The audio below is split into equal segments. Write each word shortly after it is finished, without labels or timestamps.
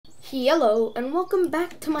Hello and welcome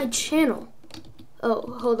back to my channel.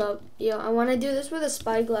 Oh, hold up. Yo, I want to do this with a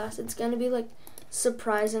spyglass. It's going to be like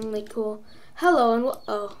surprisingly cool. Hello and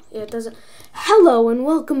it doesn't. Hello and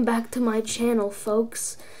welcome back to my channel,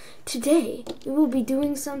 folks. Today, we will be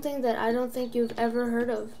doing something that I don't think you've ever heard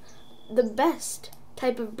of. The best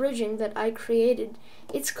type of bridging that I created.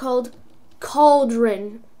 It's called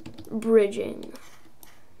Cauldron Bridging.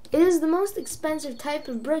 It is the most expensive type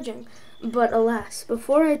of bridging, but alas,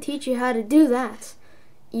 before I teach you how to do that,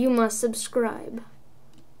 you must subscribe.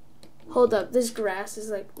 Hold up, this grass is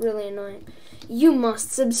like really annoying. You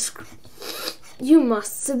must subscribe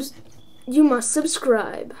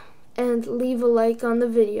and leave a like on the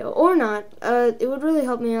video, or not. It would really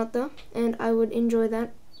help me out though, and I would enjoy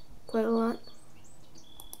that quite a lot.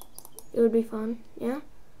 It would be fun, yeah?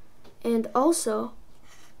 And also,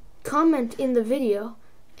 comment in the video,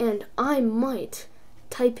 and I might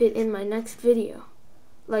type it in my next video.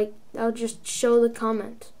 Like, I'll just show the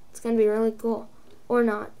comment. It's gonna be really cool. Or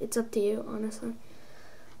not. It's up to you, honestly.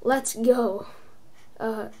 Let's go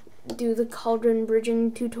do the cauldron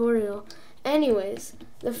bridging tutorial. Anyways,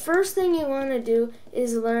 the first thing you want to do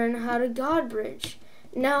is learn how to god bridge.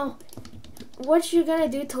 Now, what you're gonna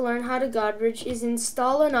do to learn how to god bridge is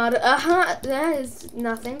install an auto. That is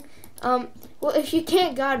nothing. Well, if you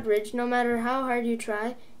can't god bridge, no matter how hard you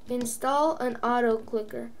try, install an auto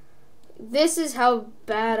clicker. This is how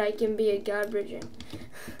bad I can be at god bridging.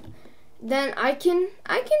 Then I can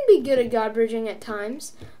be good at god bridging at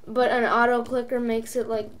times, but an auto clicker makes it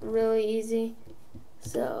like really easy.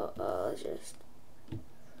 So let's just.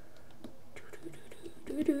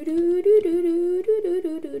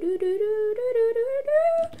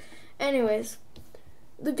 Anyways,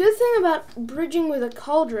 the good thing about bridging with a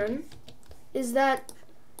cauldron is that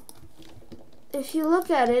if you look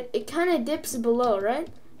at it, it kind of dips below, right?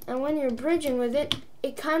 And when you're bridging with it,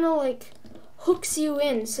 it kind of like hooks you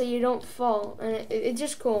in so you don't fall, and it's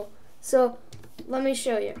just cool. So let me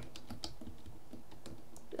show you.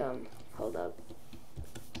 Hold up.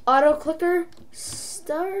 Auto clicker,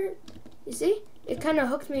 start. You see? It kind of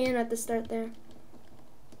hooked me in at the start there.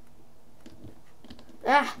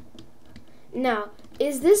 Now,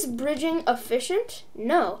 is this bridging efficient?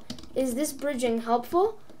 No. Is this bridging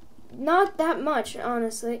helpful? Not that much,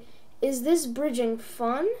 honestly. Is this bridging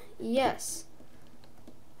fun? Yes.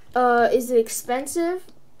 Is it expensive?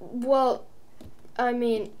 Well, I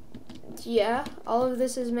mean, yeah. All of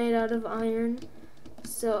this is made out of iron,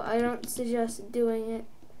 so I don't suggest doing it.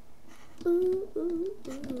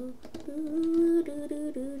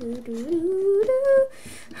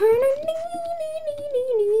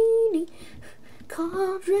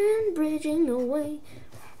 Cauldron bridging away.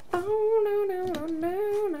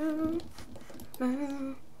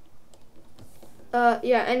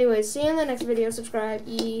 Yeah, anyways, see you in the next video. Subscribe.